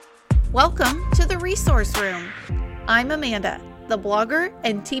Welcome to the Resource Room. I'm Amanda, the blogger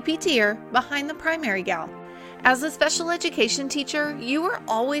and TPTer behind the Primary Gal. As a special education teacher, you are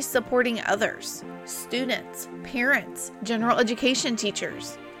always supporting others, students, parents, general education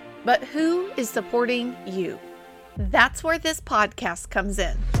teachers. But who is supporting you? That's where this podcast comes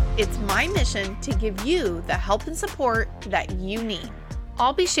in. It's my mission to give you the help and support that you need.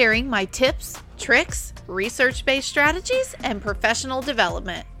 I'll be sharing my tips, tricks, research-based strategies, and professional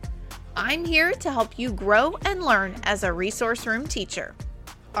development. I'm here to help you grow and learn as a resource room teacher.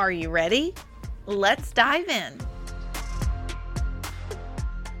 Are you ready? Let's dive in.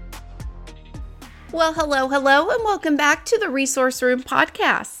 Well, hello, and welcome back to the Resource Room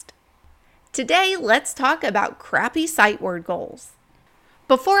podcast. Today, let's talk about crappy sight word goals.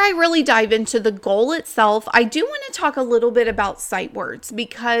 Before I really dive into the goal itself, I do want to talk a little bit about sight words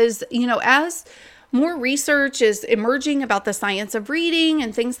because, as more research is emerging about the science of reading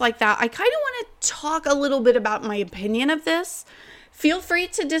and things like that, I kind of want to talk a little bit about my opinion of this. Feel free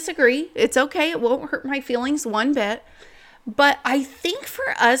to disagree. It's okay. It won't hurt my feelings one bit. But I think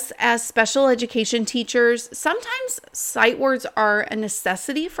for us as special education teachers, sometimes sight words are a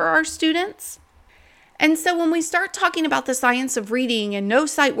necessity for our students. And so when we start talking about the science of reading and no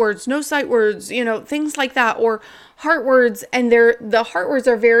sight words, things like that, or heart words, and the heart words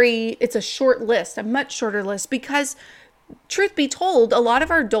are it's a short list, a much shorter list, because truth be told, a lot of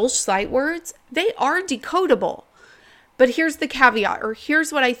our Dolch sight words, they are decodable. But here's the caveat, or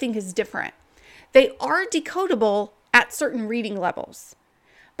here's what I think is different. They are decodable at certain reading levels.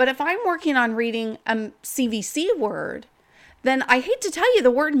 But if I'm working on reading a CVC word, then I hate to tell you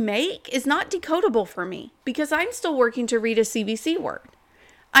the word make is not decodable for me because I'm still working to read a CVC word.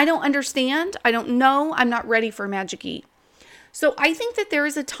 I don't understand. I don't know. I'm not ready for Magic E. So I think that there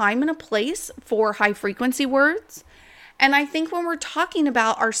is a time and a place for high frequency words. And I think when we're talking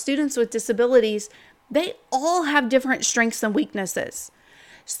about our students with disabilities, they all have different strengths and weaknesses.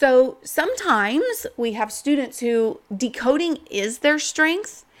 So sometimes we have students who decoding is their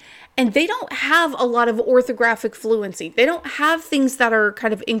strength, and they don't have a lot of orthographic fluency. They don't have things that are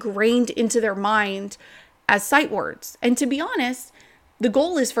kind of ingrained into their mind as sight words. And to be honest, the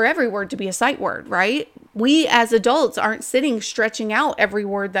goal is for every word to be a sight word, right? We as adults aren't sitting stretching out every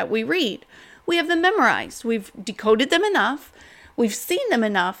word that we read. We have them memorized. We've decoded them enough. We've seen them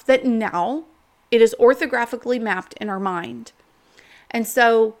enough that now it is orthographically mapped in our mind. And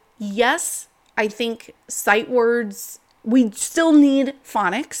so, yes, I think sight words, we still need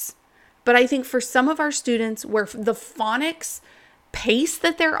phonics. But I think for some of our students where the phonics pace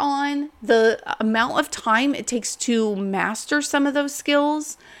that they're on, the amount of time it takes to master some of those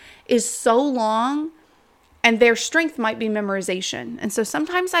skills is so long, and their strength might be memorization. And so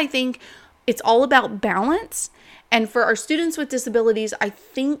sometimes I think it's all about balance. And for our students with disabilities, I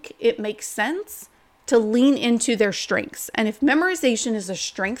think it makes sense to lean into their strengths. And if memorization is a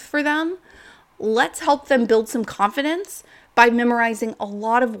strength for them, let's help them build some confidence by memorizing a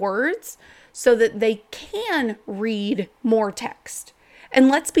lot of words so that they can read more text. And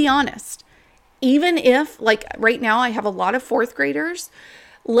let's be honest, even if, like right now, I have a lot of fourth graders,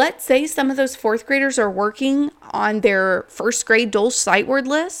 let's say some of those fourth graders are working on their first grade Dolch sight word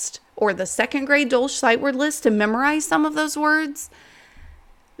list or the second grade Dolch sight word list to memorize some of those words.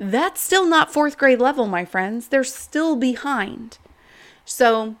 That's still not fourth grade level, my friends. They're still behind.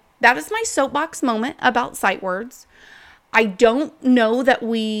 So that is my soapbox moment about sight words. I don't know that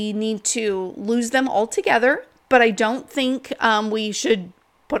we need to lose them altogether, but I don't think we should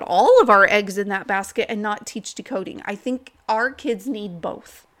put all of our eggs in that basket and not teach decoding. I think our kids need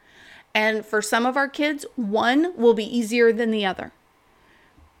both. And for some of our kids, one will be easier than the other.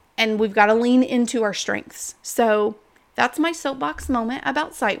 And we've got to lean into our strengths. So that's my soapbox moment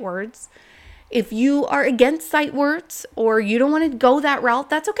about sight words. If you are against sight words or you don't want to go that route,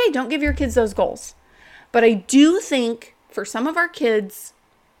 that's okay. Don't give your kids those goals. But I do think for some of our kids,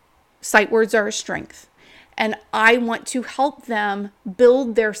 sight words are a strength. And I want to help them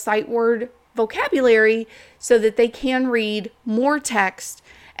build their sight word vocabulary so that they can read more text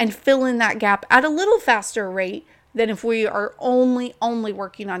and fill in that gap at a little faster rate than if we are only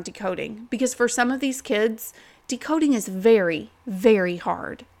working on decoding. Because for some of these kids, decoding is very, very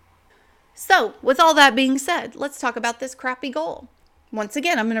hard. So with all that being said, let's talk about this crappy goal. Once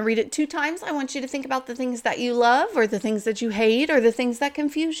again, I'm going to read it 2 times. I want you to think about the things that you love or the things that you hate or the things that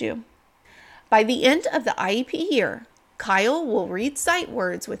confuse you. By the end of the IEP year, Kyle will read sight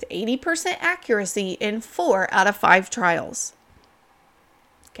words with 80% accuracy in 4 out of 5 trials.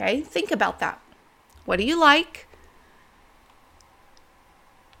 Okay, think about that. What do you like?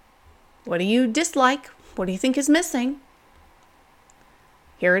 What do you dislike? What do you think is missing?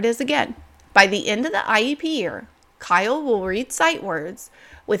 Here it is again. By the end of the IEP year, Kyle will read sight words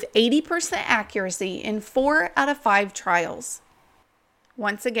with 80% accuracy in 4 out of 5 trials.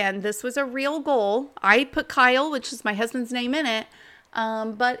 Once again, this was a real goal. I put Kyle, which is my husband's name, in it,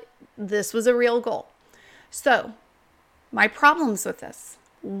 but this was a real goal. So, my problems with this.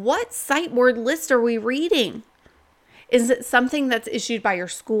 What sight word list are we reading? Is it something that's issued by your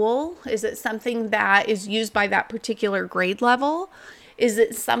school? Is it something that is used by that particular grade level? Is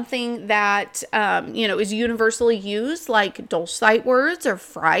it something that, is universally used, like Dolch sight words or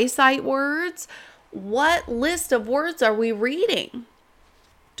Fry sight words? What list of words are we reading?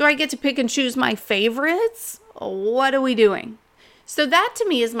 Do I get to pick and choose my favorites? What are we doing? So that to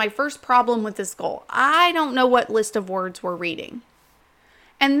me is my first problem with this goal. I don't know what list of words we're reading.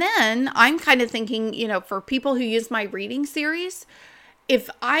 And then I'm kind of thinking, for people who use my reading series, if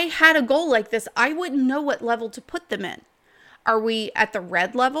I had a goal like this, I wouldn't know what level to put them in. Are we at the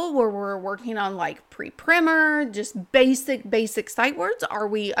red level where we're working on like pre-primer, just basic sight words? Are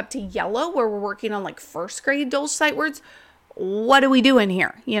we up to yellow where we're working on like first grade Dolch sight words? What are we doing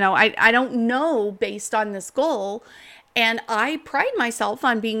here? I don't know based on this goal. And I pride myself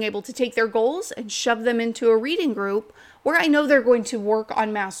on being able to take their goals and shove them into a reading group where I know they're going to work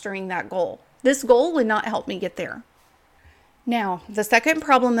on mastering that goal. This goal would not help me get there. Now, the second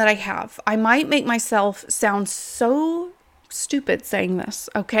problem that I have, I might make myself sound so stupid saying this,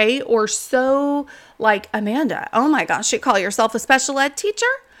 okay? Or so like, Amanda, oh my gosh, you call yourself a special ed teacher?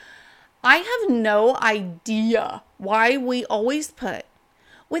 I have no idea why we always put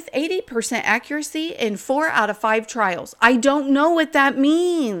with 80% accuracy in 4 out of 5 trials. I don't know what that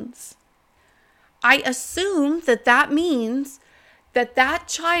means. I assume that means that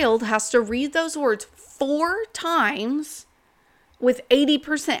child has to read those words 4 times with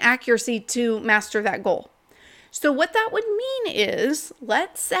 80% accuracy to master that goal. So what that would mean is,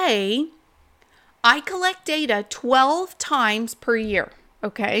 let's say I collect data 12 times per year,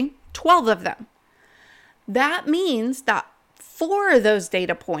 okay? 12 of them. That means that 4 of those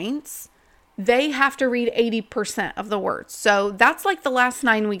data points, they have to read 80% of the words. So that's like the last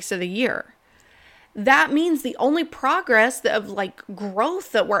 9 weeks of the year. That means the only progress of like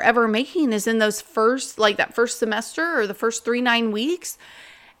growth that we're ever making is in those that first semester or the first 9 weeks.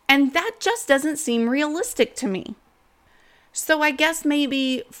 And that just doesn't seem realistic to me. So I guess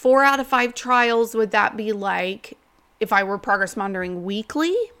maybe 4 out of 5 trials, would that be like, if I were progress monitoring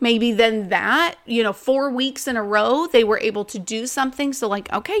weekly, maybe then 4 weeks in a row, they were able to do something. So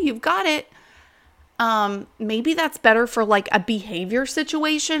like, okay, you've got it. Maybe that's better for like a behavior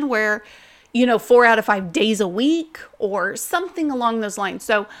situation where, 4 out of 5 days a week or something along those lines.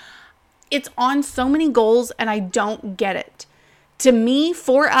 So it's on so many goals and I don't get it. To me,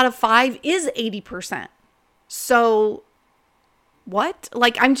 4 out of 5 is 80%. So what?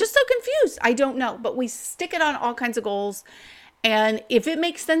 Like, I'm just so confused. I don't know, but we stick it on all kinds of goals. And if it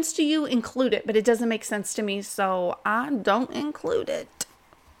makes sense to you, include it, but it doesn't make sense to me, so I don't include it.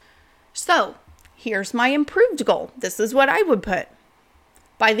 So here's my improved goal. This is what I would put.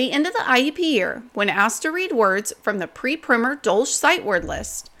 By the end of the IEP year, when asked to read words from the pre-primer Dolch sight word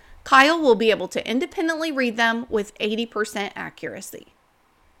list, Kyle will be able to independently read them with 80% accuracy.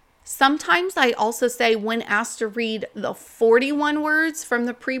 Sometimes I also say when asked to read the 41 words from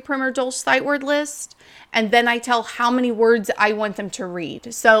the pre-primer Dolch sight word list, and then I tell how many words I want them to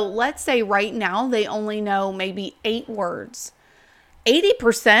read. So let's say right now they only know maybe 8 words.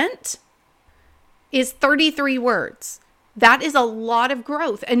 80% is 33 words. That is a lot of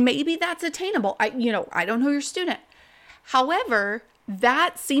growth, and maybe that's attainable. I don't know your student. However,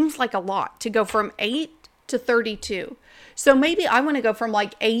 that seems like a lot to go from 8 to 32. So maybe I want to go from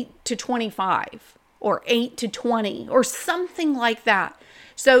like 8 to 25 or 8 to 20 or something like that.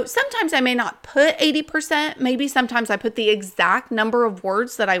 So sometimes I may not put 80%. Maybe sometimes I put the exact number of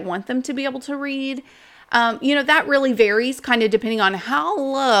words that I want them to be able to read. That really varies kind of depending on how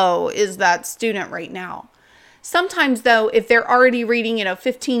low is that student right now. Sometimes though, if they're already reading,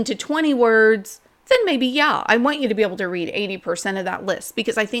 15 to 20 words, then maybe, I want you to be able to read 80% of that list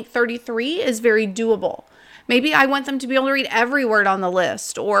because I think 33 is very doable. Maybe I want them to be able to read every word on the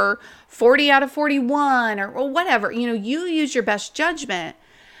list or 40 out of 41 or whatever. You use your best judgment,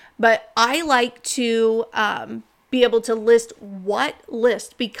 but I like to be able to list what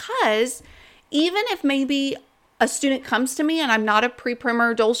list, because even if maybe a student comes to me and I'm not a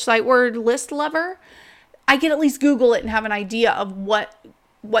pre-primer Dolch sight word list lover, I can at least Google it and have an idea of what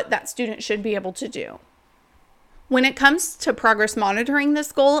that student should be able to do. When it comes to progress monitoring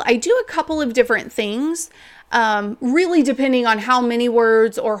this goal, I do a couple of different things, really depending on how many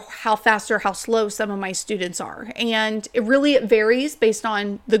words or how fast or how slow some of my students are. And it varies based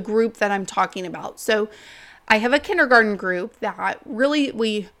on the group that I'm talking about. So I have a kindergarten group that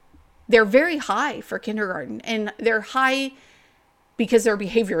really they're very high for kindergarten, and they're high because their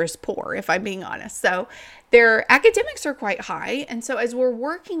behavior is poor, if I'm being honest. So their academics are quite high. And so as we're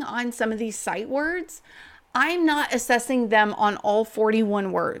working on some of these sight words, I'm not assessing them on all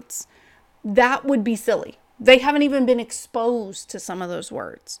 41 words. That would be silly. They haven't even been exposed to some of those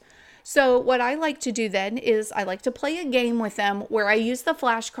words. So what I like to do then is I like to play a game with them where I use the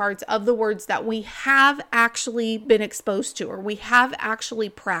flashcards of the words that we have actually been exposed to or we have actually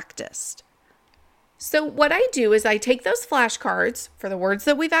practiced. So what I do is I take those flashcards for the words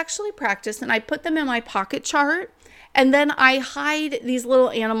that we've actually practiced and I put them in my pocket chart, and then I hide these little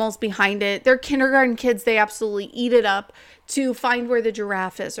animals behind it. They're kindergarten kids. They absolutely eat it up to find where the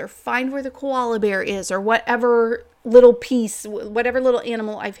giraffe is or find where the koala bear is or whatever little piece, whatever little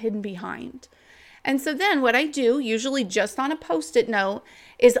animal I've hidden behind. And so then what I do, usually just on a Post-it note,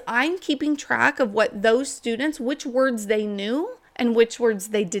 is I'm keeping track of what those students, which words they knew and which words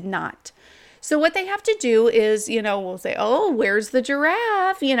they did not. So what they have to do is, we'll say, oh, where's the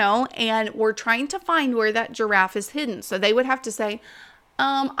giraffe? And we're trying to find where that giraffe is hidden. So they would have to say,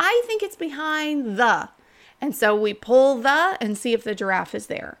 I think it's behind the. And so we pull the and see if the giraffe is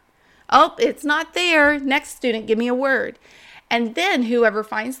there. Oh, it's not there. Next student, give me a word. And then whoever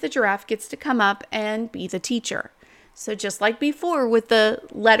finds the giraffe gets to come up and be the teacher. So just like before with the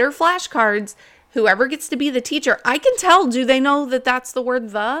letter flashcards, whoever gets to be the teacher, I can tell, do they know that that's the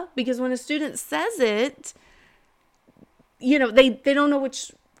word the? Because when a student says it, they don't know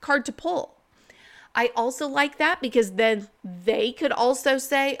which card to pull. I also like that because then they could also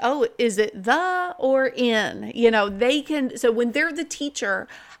say, oh, is it the or in? They can, so when they're the teacher,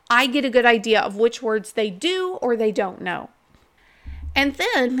 I get a good idea of which words they do or they don't know. And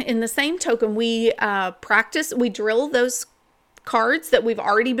then in the same token, we drill those cards that we've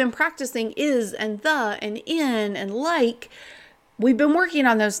already been practicing, is and the and in and like. We've been working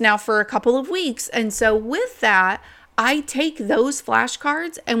on those now for a couple of weeks. And so with that, I take those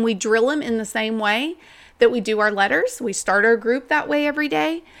flashcards and we drill them in the same way that we do our letters. We start our group that way every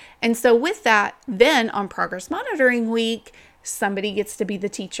day. And so with that, then on progress monitoring week, somebody gets to be the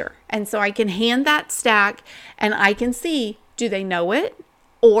teacher. And so I can hand that stack and I can see, do they know it?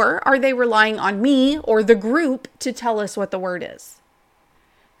 Or are they relying on me or the group to tell us what the word is?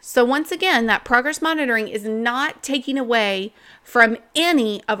 So once again, that progress monitoring is not taking away from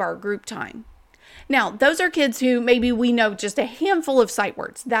any of our group time. Now, those are kids who maybe we know just a handful of sight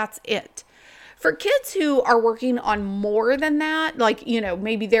words. That's it. For kids who are working on more than that, like,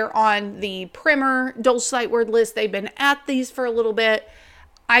 maybe they're on the primer Dolch sight word list. They've been at these for a little bit.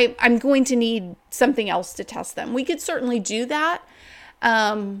 I'm going to need something else to test them. We could certainly do that.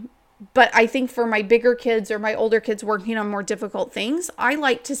 But I think for my bigger kids or my older kids working on more difficult things, I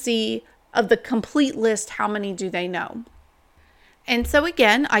like to see of the complete list, how many do they know? And so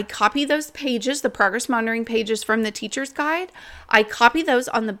again, I copy those pages, the progress monitoring pages from the teacher's guide. I copy those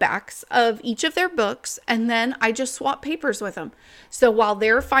on the backs of each of their books, and then I just swap papers with them. So while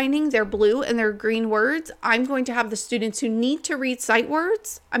they're finding their blue and their green words, I'm going to have the students who need to read sight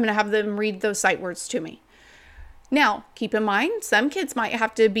words, I'm going to have them read those sight words to me. Now, keep in mind, some kids might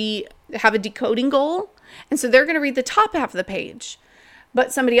have a decoding goal, and so they're going to read the top half of the page.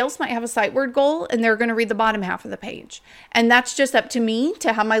 But somebody else might have a sight word goal, and they're going to read the bottom half of the page. And that's just up to me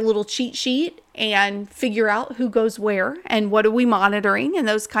to have my little cheat sheet and figure out who goes where and what are we monitoring and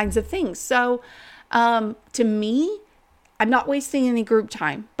those kinds of things. So to me, I'm not wasting any group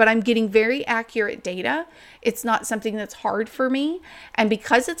time, but I'm getting very accurate data. It's not something that's hard for me. And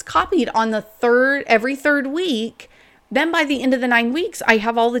because it's copied on every third week, then by the end of the 9 weeks, I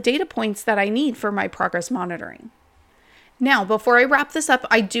have all the data points that I need for my progress monitoring. Now, before I wrap this up,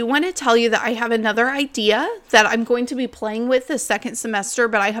 I do want to tell you that I have another idea that I'm going to be playing with this second semester,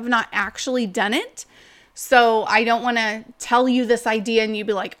 but I have not actually done it. So I don't want to tell you this idea and you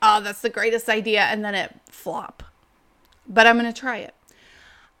be like, oh, that's the greatest idea, and then it flop. But I'm going to try it.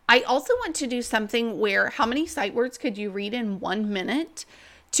 I also want to do something where how many sight words could you read in 1 minute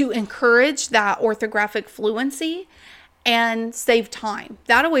to encourage that orthographic fluency and save time.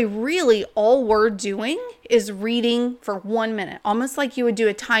 That way, really all we're doing is reading for 1 minute, almost like you would do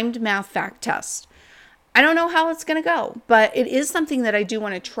a timed math fact test. I don't know how it's going to go, but it is something that I do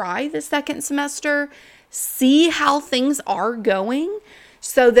want to try this second semester, see how things are going,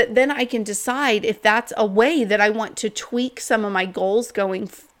 so that then I can decide if that's a way that I want to tweak some of my goals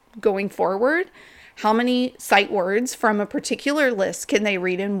going forward, how many sight words from a particular list can they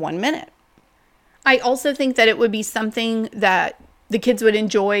read in 1 minute. I also think that it would be something that the kids would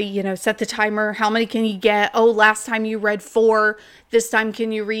enjoy, set the timer. How many can you get? Oh, last time you read 4. This time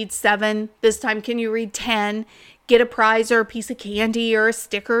can you read 7? This time can you read 10? Get a prize or a piece of candy or a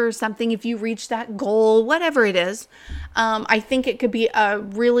sticker or something if you reach that goal, whatever it is. I think it could be a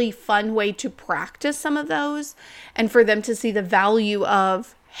really fun way to practice some of those and for them to see the value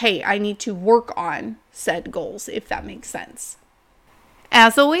of, hey, I need to work on said goals, if that makes sense.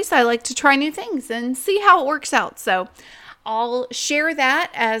 As always, I like to try new things and see how it works out. So I'll share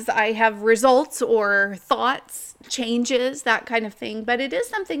that as I have results or thoughts, changes, that kind of thing. But it is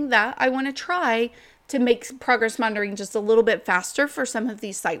something that I want to try to make progress monitoring just a little bit faster for some of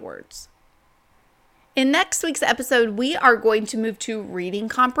these sight words. In next week's episode, we are going to move to reading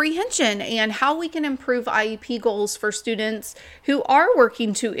comprehension and how we can improve IEP goals for students who are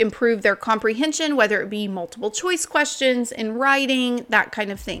working to improve their comprehension, whether it be multiple choice questions in writing, that kind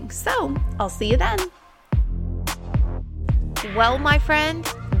of thing. So I'll see you then. Well, my friend,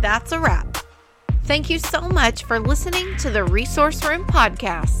 that's a wrap. Thank you so much for listening to the Resource Room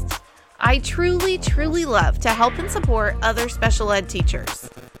podcast. I truly, truly love to help and support other special ed teachers.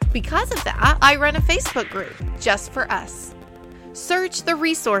 Because of that, I run a Facebook group just for us. Search the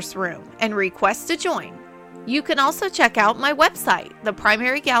Resource Room and request to join. You can also check out my website,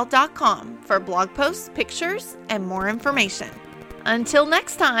 theprimarygal.com, for blog posts, pictures, and more information. Until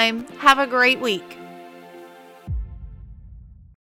next time, have a great week.